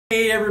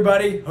Hey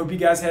everybody, hope you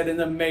guys had an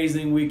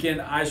amazing weekend.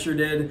 I sure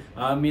did.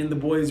 Me and the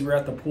boys were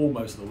at the pool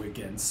most of the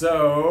weekend.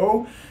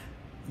 So,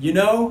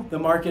 the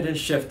market has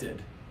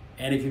shifted.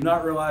 And if you've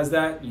not realized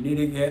that, you need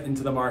to get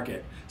into the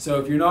market. So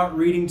if you're not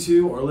reading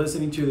to or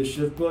listening to the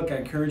shift book, I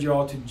encourage you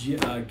all to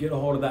get a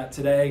hold of that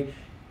today.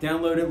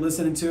 Download it,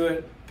 listen to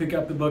it, pick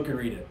up the book and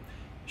read it.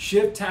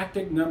 Shift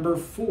tactic number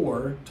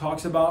 4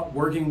 talks about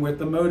working with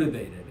the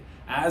motivated.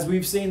 As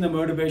we've seen, the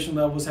motivation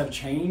levels have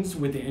changed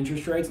with the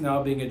interest rates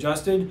now being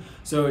adjusted.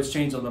 So it's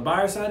changed on the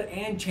buyer side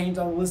and changed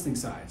on the listing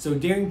side. So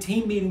during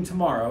team meeting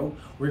tomorrow,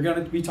 we're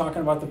going to be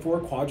talking about the 4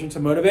 quadrants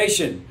of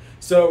motivation.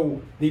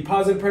 So the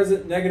positive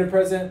present,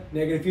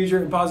 negative future,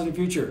 and positive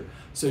future.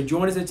 So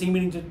join us at team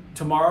meeting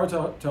tomorrow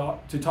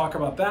to talk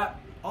about that.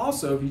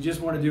 Also, if you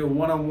just want to do a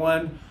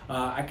one-on-one,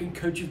 I can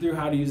coach you through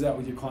how to use that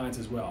with your clients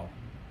as well.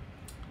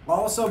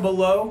 Also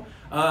below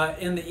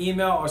in the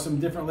email are some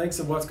different links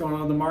of what's going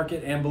on in the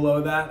market, and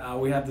below that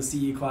we have the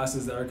CE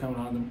classes that are coming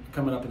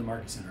up in the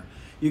Market Center.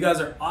 You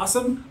guys are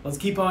awesome. Let's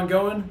keep on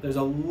going. There's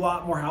a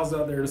lot more houses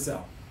out there to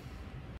sell.